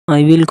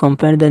I will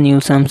compare the new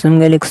Samsung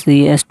Galaxy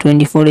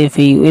S24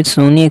 FE with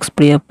Sony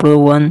Xperia Pro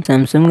 1.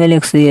 Samsung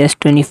Galaxy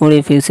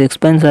S24 FE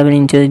 6.7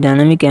 inches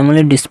dynamic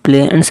AMOLED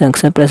display and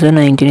success ratio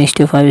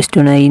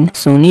 19:5:9.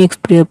 Sony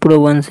Xperia Pro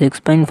 1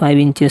 6.5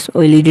 inches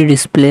OLED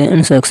display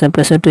and success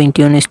ratio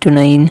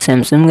 21:9.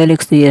 Samsung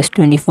Galaxy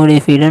S24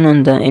 FE run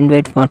on the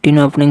Android 14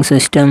 operating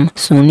system.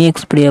 Sony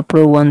Xperia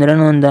Pro 1 run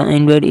on the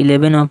Android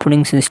 11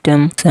 operating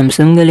system.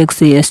 Samsung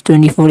Galaxy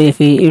S24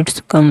 FE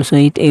it comes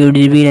with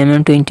 8GB RAM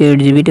and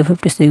 28GB to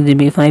 56GB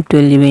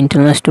 512GB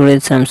internal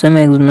storage. Samsung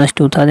Exynos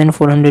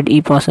 2400E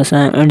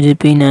processor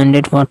 8GB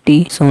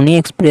 940. Sony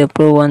Xperia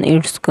Pro 1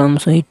 it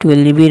comes with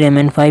 12GB RAM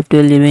and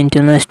 512GB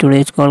internal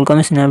storage.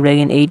 Qualcomm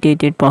Snapdragon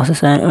 888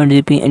 processor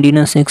 8GB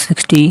Adreno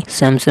 660.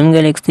 Samsung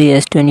Galaxy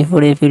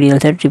S24 FE real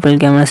set triple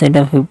camera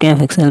setup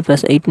 50MP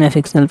plus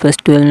 8MP plus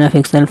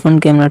 12MP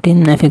front camera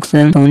 10MP.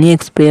 Sony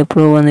Xperia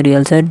Pro 1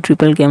 real set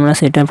triple camera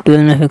setup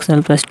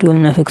 12MP plus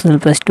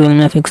 12MP plus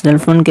 12MP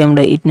front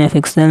camera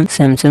 8MP.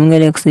 Samsung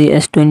Galaxy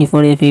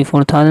S24 FE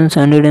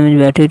 4700 mAh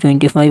battery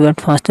 25W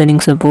fast charging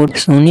support.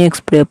 Sony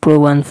Xperia Pro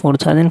 1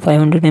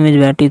 4500 mAh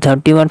battery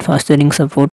 30W fast charging support.